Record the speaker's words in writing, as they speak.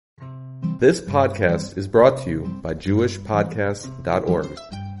This podcast is brought to you by JewishPodcasts.org.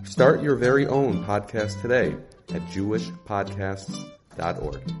 Start your very own podcast today at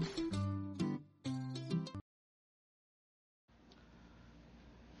JewishPodcasts.org.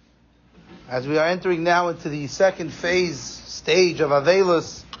 As we are entering now into the second stage of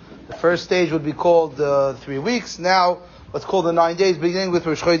Avelus, the first stage would be called 3 weeks. Now, let's call the 9 days, beginning with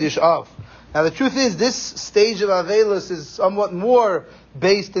Rosh Chodesh Av. Now, the truth is, this stage of Avelus is somewhat more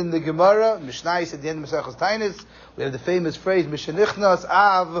based in the Gemara. Mishnayos at the end of Maseches Tainis, we have the famous phrase, Mishenichnas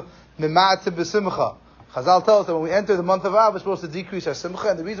Av Mimate B'Simcha. Chazal tells us that when we enter the month of Av, we're supposed to decrease our Simcha.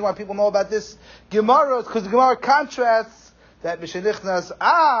 And the reason why people know about this Gemara is because the Gemara contrasts that Mishenichnas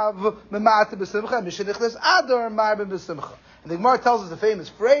Av Mimate B'Simcha and Mishenichnas Adar Marbin B'Simcha. And the Gemara tells us the famous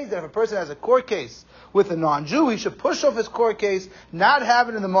phrase that if a person has a court case with a non-Jew, he should push off his court case, not have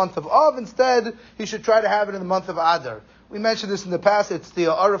it in the month of Av. Instead, he should try to have it in the month of Adar. We mentioned this in the past. It's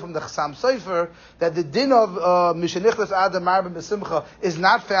the Ara from the Chassam Sofer that the din of Mishenichlas Adar Marbin B'Simcha is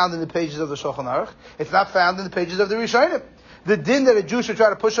not found in the pages of the Shulchan Aruch. It's not found in the pages of the Rishonim. The din that a Jew should try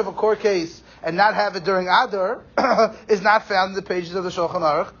to push off a court case and not have it during Adar is not found in the pages of the Shulchan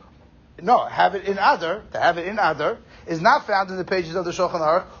Aruch. No, have it in Adar. To have it in Adar is not found in the pages of the Shulchan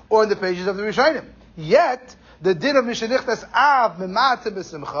Aruch or in the pages of the Rishonim. Yet, the din of Mishenichnas Av Mimate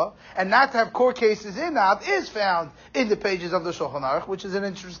B'Simcha and not to have court cases in Av is found in the pages of the Shulchan Aruch, which is an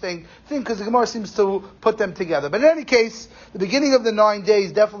interesting thing because the Gemara seems to put them together. But in any case, the beginning of the 9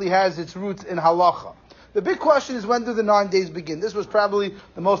 days definitely has its roots in halacha. The big question is, when do the 9 days begin? This was probably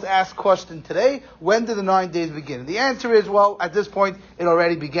the most asked question today. When do the 9 days begin? And the answer is, well, at this point, it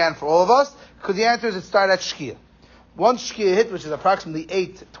already began for all of us, because the answer is it started at Shkia. Once Shkia hit, which is approximately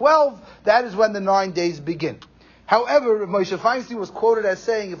 8:12, that is when the 9 days begin. However, Moshe Feinstein was quoted as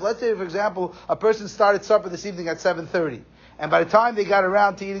saying, if let's say, for example, a person started supper this evening at 7:30, and by the time they got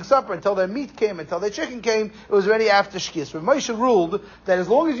around to eating supper, until their meat came, until their chicken came, it was already after Shkia. So Moshe ruled that as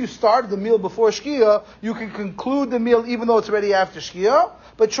long as you started the meal before Shkia, you can conclude the meal even though it's already after Shkia,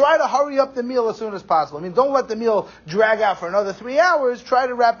 but try to hurry up the meal as soon as possible. I mean, don't let the meal drag out for another 3 hours, try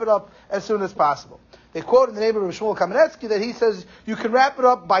to wrap it up as soon as possible. They quote in the name of Shmuel Kamenetsky that he says you can wrap it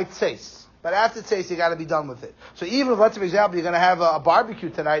up by tzeis. But after tzeis, you got to be done with it. So even if, let's say, for example, you're going to have a barbecue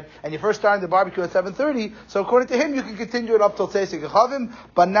tonight, and you're first starting the barbecue at 7:30, so according to him, you can continue it up till tzeis HaKechavim,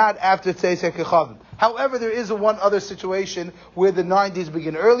 but not after tzeis HaKechavim. However, there is one other situation where the 9 days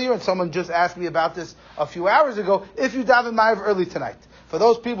begin earlier, and someone just asked me about this a few hours ago. If you daven Ma'ariv early tonight, for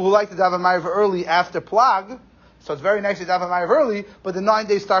those people who like to daven Ma'ariv early after Plag, so it's very nice to daven Ma'ariv early, but the 9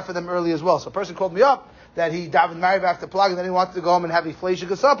 days start for them early as well. So a person called me up that he davened Ma'ariv after Plag, and then he wanted to go home and have a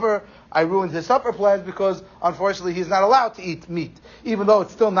fleishig supper. I ruined his supper plans because, unfortunately, he's not allowed to eat meat. Even though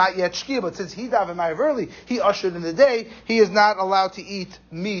it's still not yet Shkia, but since he davened Ma'ariv early, he ushered in the day, he is not allowed to eat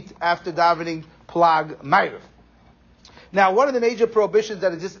meat after davening Plag Ma'ariv. Now, one of the major prohibitions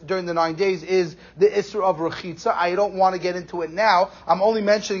that exists during the 9 days is the Isra of Rechitza. I don't want to get into it now. I'm only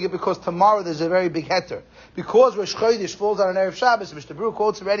mentioning it because tomorrow there's a very big heter. Because Rosh Chodesh falls on an Erev Shabbos, Mr. Brew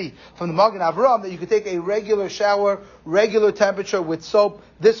quotes already from the Magen Avraham that you can take a regular shower, regular temperature with soap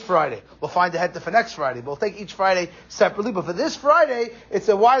this Friday. We'll find the heter for next Friday. We'll take each Friday separately. But for this Friday, it's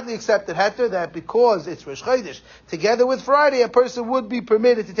a widely accepted heter that because it's Rosh Chodesh, together with Friday, a person would be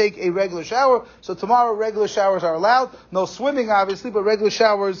permitted to take a regular shower. So tomorrow, regular showers are allowed. No swimming, obviously, but regular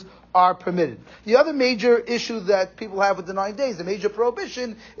showers are permitted. The other major issue that people have with the 9 days, the major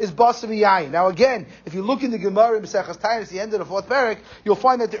prohibition, is basar v'yayin. Now again, if you look in the Gemara in Maseches Tainis, the end of the 4th parak, you'll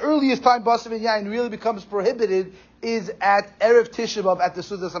find that the earliest time basar v'yayin really becomes prohibited is at Erev Tisha B'Av at the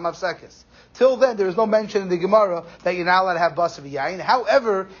Sudas HaMafsekes. Till then, there is no mention in the Gemara that you're not allowed to have basar v'yayin.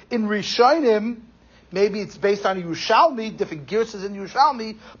 However, in Rishonim, maybe it's based on Yerushalmi, different girsas in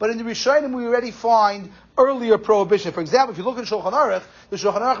Yerushalmi, but in the Rishonim we already find earlier prohibition. For example, if you look at Shulchan Aruch, the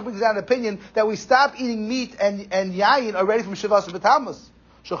Shulchan Aruch brings down an opinion that we stop eating meat and yayin already from Shavas B'Tammuz.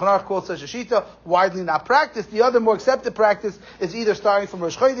 Shulchan Aruch quotes such a shita, widely not practiced. The other more accepted practice is either starting from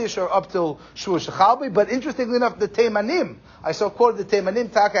Rosh Chodesh or up till Shua Shechalbi. But interestingly enough, the Teimanim, I saw quoted the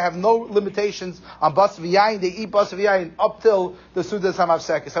Teimanim Taka have no limitations on basar v'yayin. They eat basar v'yayin up till the Sudas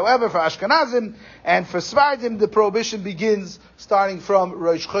HaMafsekes. However, for Ashkenazim and for Sfardim, the prohibition begins starting from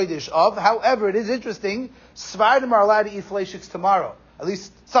Rosh Chodesh Av. However, it is interesting, Sfardim are allowed to eat fleishiks tomorrow. At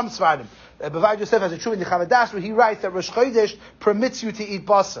least some Sfardim. Bavad Yosef has a true in the Chavadas where he writes that Rosh Chodesh permits you to eat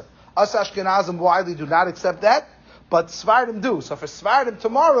basar. Us Ashkenazim widely do not accept that, but Sfardim do. So for Sfardim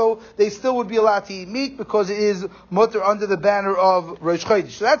tomorrow, they still would be allowed to eat meat because it is mutter under the banner of Rosh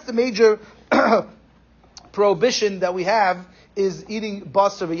Chodesh. So that's the major prohibition that we have, is eating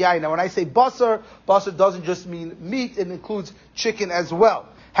basar v'yayin. Now when I say basar doesn't just mean meat, it includes chicken as well.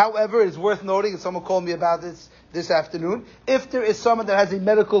 However, it's worth noting, and someone called me about this afternoon, if there is someone that has a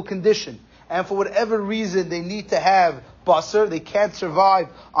medical condition, and for whatever reason they need to have basar, they can't survive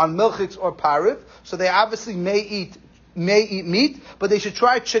on milchiks or pariv, so they obviously may eat meat, but they should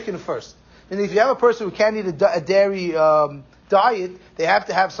try chicken first. And if you have a person who can't eat a dairy diet, they have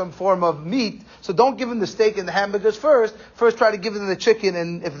to have some form of meat, so don't give them the steak and the hamburgers first. First try to give them the chicken,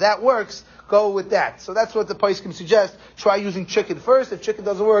 and if that works, go with that. So that's what the Paiskim suggest. Try using chicken first. If chicken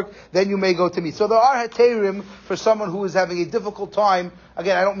doesn't work, then you may go to meat. So there are heterim for someone who is having a difficult time.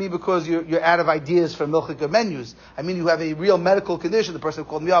 Again, I don't mean because you're out of ideas for milchik or menus. I mean you have a real medical condition. The person who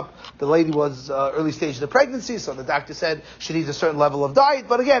called me up, the lady was early stage of the pregnancy, so the doctor said she needs a certain level of diet.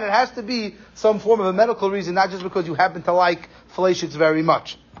 But again, it has to be some form of a medical reason, not just because you happen to like filet shits very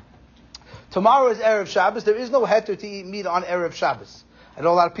much. Tomorrow is Erev Shabbos. There is no heter to eat meat on Erev Shabbos. I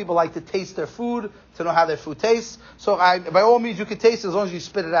know a lot of people like to taste their food, to know how their food tastes. So by all means, you can taste it as long as you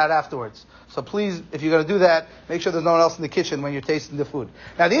spit it out afterwards. So please, if you're going to do that, make sure there's no one else in the kitchen when you're tasting the food.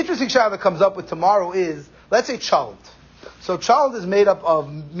 Now, the interesting shot that comes up with tomorrow is, let's say chalent. So chalent is made up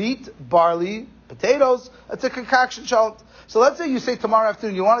of meat, barley, potatoes. It's a concoction chalent. So let's say you say tomorrow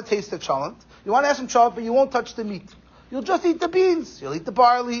afternoon you want to taste the chalent. You want to have some chalent, but you won't touch the meat. You'll just eat the beans. You'll eat the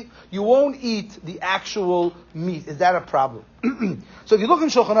barley. You won't eat the actual meat. Is that a problem? So if you look in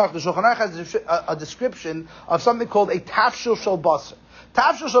Shulchan Aruch, the Shulchan Aruch has a description of something called a tafshil shel basar.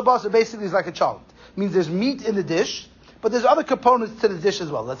 Tafshil shel basar basically is like a chalent. It means there's meat in the dish, but there's other components to the dish as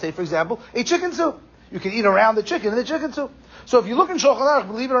well. Let's say, for example, a chicken soup. You can eat around the chicken in the chicken soup. So if you look in Shulchan Aruch,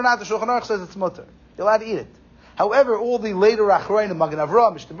 believe it or not, the Shulchan Aruch says it's mutter. You're allowed to eat it. However, all the later Achronim, Magen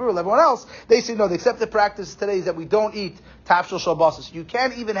Avraham, Mishnah Berurah, everyone else, they say no, the accepted practice today is that we don't eat tafshil shel basar. You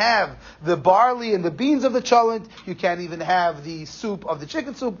can't even have the barley and the beans of the chalent. You can't even have the soup of the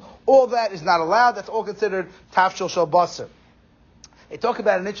chicken soup. All that is not allowed. That's all considered tafshil shel basar. They talk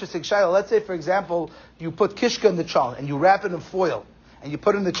about an interesting shayla. Let's say, for example, you put kishka in the chalent and you wrap it in foil and you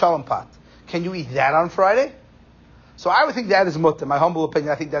put it in the chalent pot. Can you eat that on Friday? So I would think that is mutter. My humble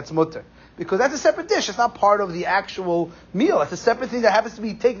opinion, I think that's mutter. Because that's a separate dish. It's not part of the actual meal. It's a separate thing that happens to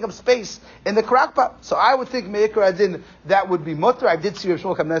be taking up space in the crock pot. So I would think Me'ikar Adin, that would be mutter. I did see Rav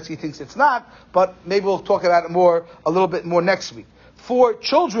Shmuel Kamenetsky thinks it's not, but maybe we'll talk about it a little bit more next week. For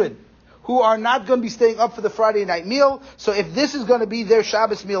children who are not going to be staying up for the Friday night meal, so if this is going to be their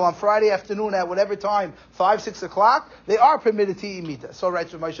Shabbos meal on Friday afternoon at whatever time, 5, 6 o'clock, they are permitted to eat meat. So right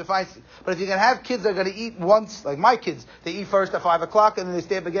with Moshe Feinstein. But if you're going to have kids that are going to eat once, like my kids, they eat first at 5 o'clock and then they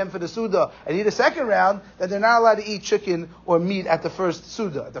stay up again for the Suda and eat a second round, then they're not allowed to eat chicken or meat at the first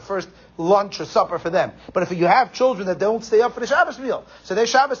Suda, at the first lunch or supper for them. But if you have children that don't stay up for the Shabbos meal, so their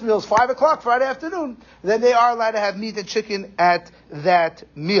Shabbos meal is 5 o'clock Friday afternoon, then they are allowed to have meat and chicken at that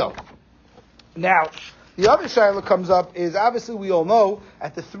meal. Now, the other shayla comes up is, obviously we all know,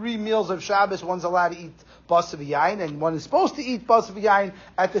 at the 3 meals of Shabbos, one's allowed to eat basar v'yayin, and one is supposed to eat basar v'yayin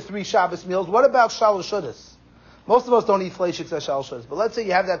at the 3 Shabbos meals. What about shalosh shudas? Most of us don't eat fleishiks at shalosh shudas, but let's say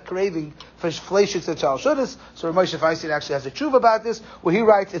you have that craving for fleishiks at shalosh shudas. So Moshe Feinstein actually has a tshuva about this, where he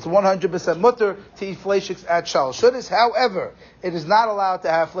writes it's 100% mutter to eat fleishiks at shalosh shudas. However, it is not allowed to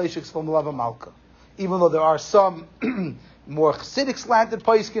have fleishiks from Lava Malka, even though there are some more Chassidic slanted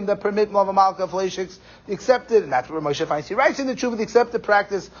poskim that permit Lava Malka fleishiks. The accepted, and that's where Moshe Feinstein writes in the Tshuva, the accepted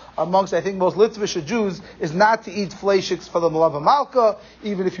practice amongst, I think, most Litvish Jews is not to eat fleishiks for the Lava Malka.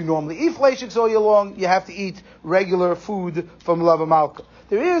 Even if you normally eat fleishiks all year long, you have to eat regular food from Lava Malka.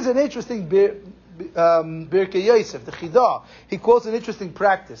 There is an interesting Birkei Yosef, the Chidah. He quotes an interesting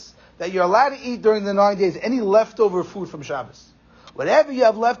practice that you're allowed to eat during the 9 days any leftover food from Shabbos. Whatever you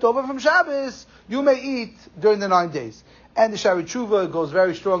have left over from Shabbos, you may eat during the 9 days. And the Shari Tshuva goes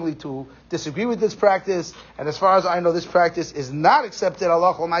very strongly to disagree with this practice. And as far as I know, this practice is not accepted.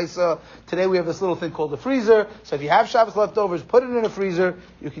 Allah Maisa. Today we have this little thing called the freezer. So if you have Shabbos leftovers, put it in a freezer.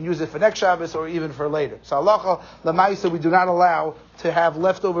 You can use it for next Shabbos or even for later. So Allah Maisa, we do not allow to have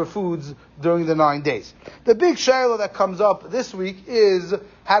leftover foods during the 9 days. The big shayla that comes up this week is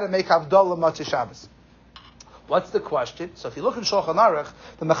how to make Havdalah Matzah Shabbos. What's the question? So if you look in Shulchan Aruch,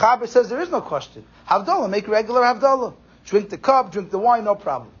 the Mechaber says there is no question. Havdalah, make regular Havdalah. Drink the cup, drink the wine, no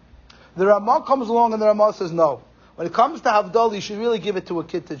problem. The Ramah comes along and the Ramah says no. When it comes to Havdalah, you should really give it to a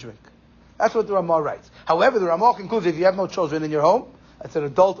kid to drink. That's what the Ramah writes. However, the Ramah concludes if you have no children in your home, that's an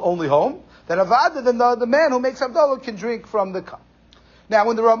adult-only home, then Avada, then the man who makes Havdalah can drink from the cup. Now,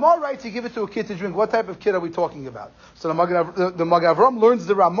 when the Ramah writes, you give it to a kid to drink, what type of kid are we talking about? So the Magen Avraham learns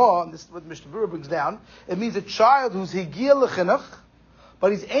the Ramah, and this is what Mishnah Berurah brings down. It means a child who's Higiyah L'Chinuch,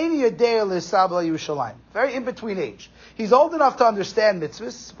 but he's Eini Yodea L'Sabla Yerushalayim. Very in-between age. He's old enough to understand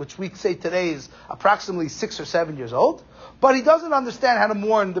mitzvahs, which we say today is approximately 6 or 7 years old, but he doesn't understand how to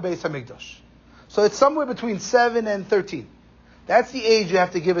mourn the Beis HaMikdash. So it's somewhere between 7 and 13. That's the age you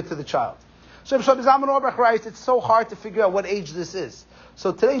have to give it to the child. So Rabbi Zalman Auerbach writes, it's so hard to figure out what age this is.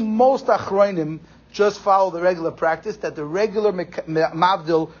 So today most Achronim just follow the regular practice that the regular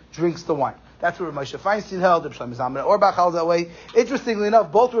Mavdil drinks the wine. That's what Moshe Feinstein held, Rabbi Zalman Auerbach held that way. Interestingly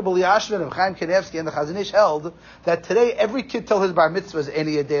enough, both Rabbi Eliashib and Chaim Kanievsky and the Chazon Ish held that today every kid till his bar mitzvah is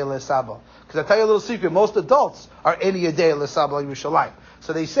Eini Yodea L'Sabla. Because I tell you a little secret, most adults are Eini Yodea L'Sabla Yerushalayim.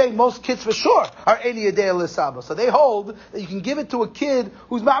 So they say most kids for sure are Eini Yodea L'Sabla. So they hold that you can give it to a kid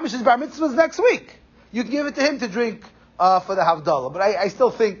whose mamish's bar mitzvah is next week. You can give it to him to drink for the Havdalah. But I still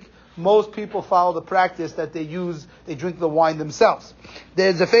think most people follow the practice that they drink the wine themselves.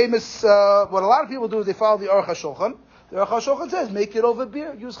 There's a famous, what a lot of people do is they follow the Aruch HaShulchan. The Aruch HaShulchan says, make it over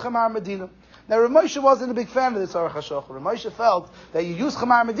beer, use Chamar Medina. Now, Rav Moshe wasn't a big fan of this Aruch HaShulchan. Rav Moshe felt that you use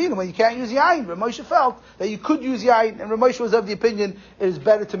Chamar Medina when you can't use Yain. Rav Moshe felt that you could use Yain, and Rav Moshe was of the opinion it is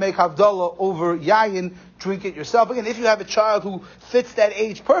better to make Havdalah over Yain, drink it yourself. Again, if you have a child who fits that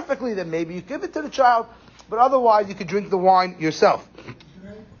age perfectly, then maybe you give it to the child, but otherwise you could drink the wine yourself.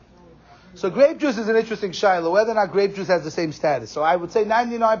 So grape juice is an interesting shayla, whether or not grape juice has the same status. So I would say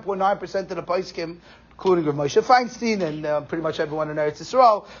 99.9% of the poskim, including Rav Moshe Feinstein and pretty much everyone in Eretz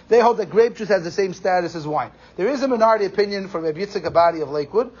Yisrael, they hold that grape juice has the same status as wine. There is a minority opinion from Rabbi Yitzchak Abadi of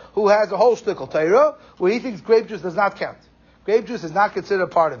Lakewood, who has a whole shtickle Torah, where he thinks grape juice does not count. Grape juice is not considered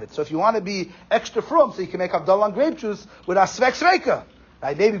part of it. So if you want to be extra frum, so you can make Havdalah on grape juice with a svek sveka,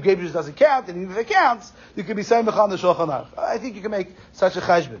 right? Maybe grape juice doesn't count, and even if it counts, you can be saying on the Shulchan Aruch. I think you can make such a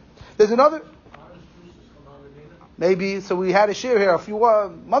cheshbon. There's another. Maybe, so we had a share here a few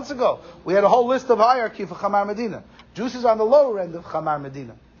months ago. We had a whole list of hierarchy for Chamar Medina. Juice is on the lower end of Chamar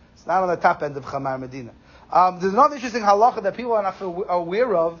Medina. It's not on the top end of Chamar Medina. There's another interesting halacha that people are not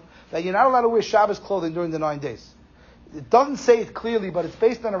aware of, that you're not allowed to wear Shabbos clothing during the 9 days. It doesn't say it clearly, but it's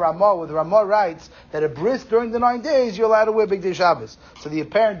based on a Ramah, where the Ramah writes that a bris during the 9 days, you're allowed to wear Big Day Shabbos. So the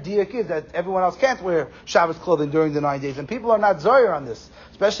apparent diak is that everyone else can't wear Shabbos clothing during the 9 days. And people are not zoyer on this.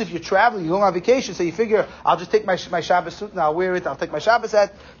 Especially if you're traveling, you're going on vacation, so you figure, I'll just take my Shabbos suit and I'll wear it, I'll take my Shabbos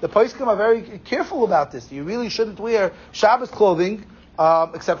hat. The poskim are very careful about this. You really shouldn't wear Shabbos clothing,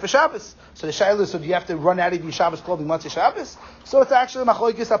 except for Shabbos. So the shayla is, so do you have to run out of your Shabbos clothing once it's Shabbos? So it's actually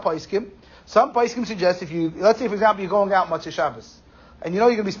machlokes ha-poskim. Some poskim suggest if you, let's say for example, you're going out Motzei Shabbos, and you know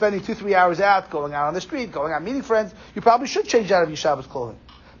you're going to be spending 2-3 hours out, going out on the street, going out meeting friends, you probably should change out of your Shabbos clothing.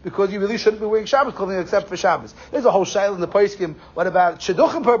 Because you really shouldn't be wearing Shabbos clothing except for Shabbos. There's a whole shayla in the poskim. What about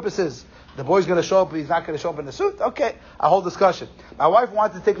shidduchim purposes? The boy's going to show up, he's not going to show up in the suit? Okay, a whole discussion. My wife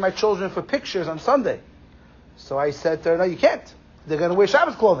wanted to take my children for pictures on Sunday. So I said to her, no, you can't. They're going to wear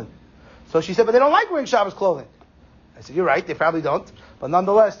Shabbos clothing. So she said, but they don't like wearing Shabbos clothing. I said, you're right, they probably don't. But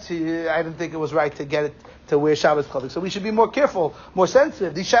nonetheless, I didn't think it was right to get it to wear Shabbos clothing. So we should be more careful, more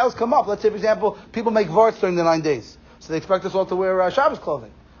sensitive. These shaylas come up. Let's say, for example, people make varts during the 9 days. So they expect us all to wear Shabbos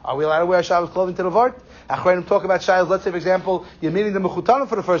clothing. Are we allowed to wear Shabbos clothing to the vart? Achronim talk about shaylas. Let's say, for example, you're meeting the mechutanim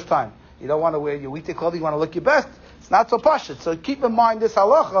for the first time. You don't want to wear your weekday clothing, you want to look your best. It's not so pashut. So keep in mind this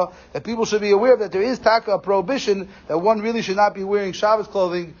halacha, that people should be aware that there is taka, a prohibition, that one really should not be wearing Shabbos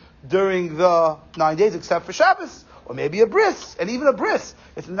clothing during the 9 days, except for Shabbos. Or maybe a bris, and even a bris.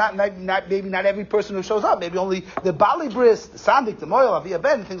 It's maybe not every person who shows up. Maybe only the Bali bris, the Sandik, the Moyel, Aviyah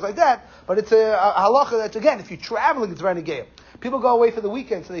Ben, things like that. But it's a halacha that, again, if you're traveling, it's very negayah. People go away for the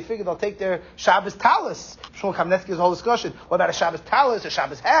weekend, so they figure they'll take their Shabbos talis. Shmuel Kamnetsky has a whole discussion. What about a Shabbos talis, a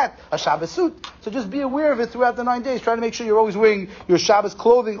Shabbos hat, a Shabbos suit? So just be aware of it throughout the 9 days. Try to make sure you're always wearing your Shabbos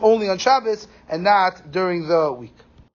clothing only on Shabbos and not during the week.